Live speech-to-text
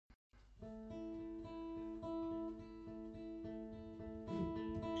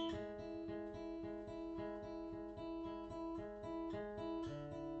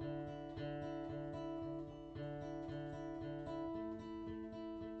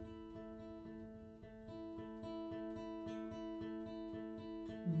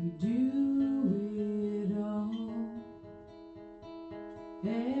We do it all,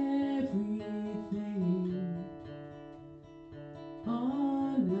 everything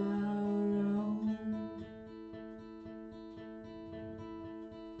on our own.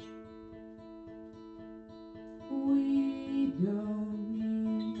 We don't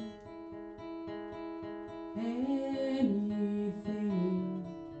need anything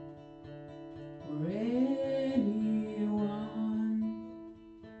or anyone.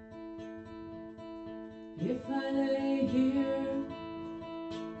 If I lay here,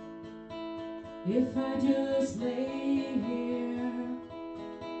 if I just lay here,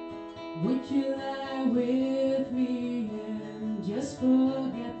 would you lie with me and just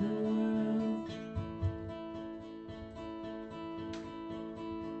forget the world?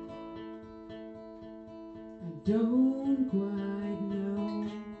 I don't quite know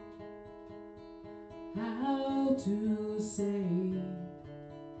how to say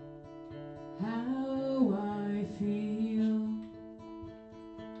how I feel.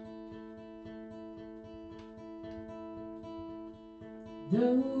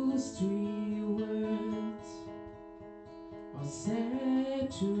 Those 3 words are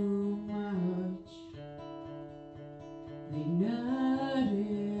said too much. They're not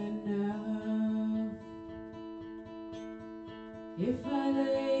enough. If I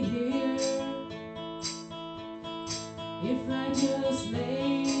lay here, if I just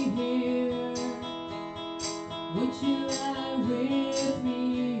lay here, would you lie with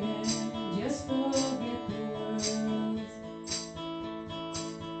me and just forget the world?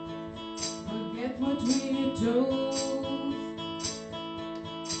 Forget what we told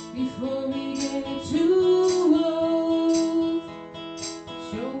before we get too old.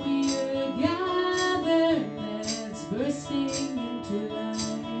 Show me a gather that's bursting into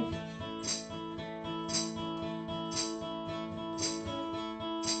life.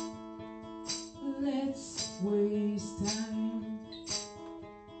 Let's waste time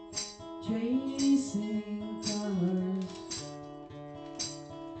chasing colors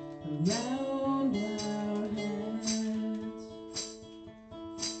around our heads.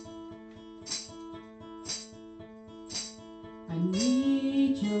 I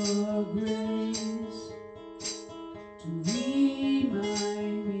need your grace to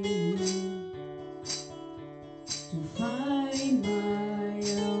remind me to find my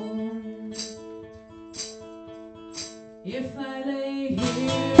own. If I lay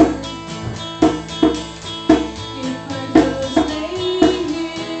here, if I just lay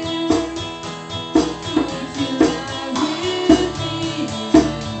here, would you lie with me and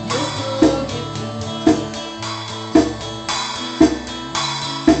just forget the world?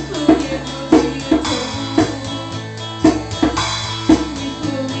 Forget what we told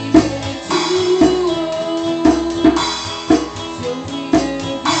before we get too old. Show me a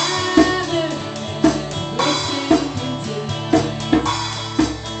gather bursting into life.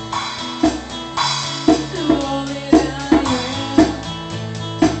 All that I am,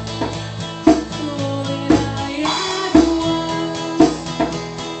 all that I ever was,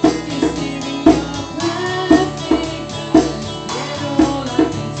 is living your perfect life. That's all I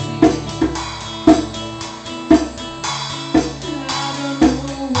can see. I don't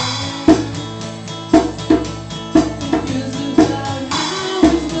know why, just about how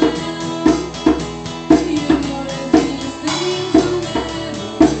as well. You know that these things will never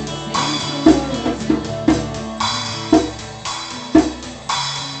seem for us at all.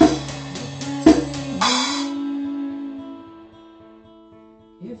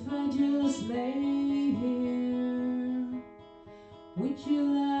 If I just lay here, would you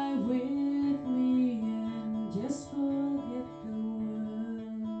lie with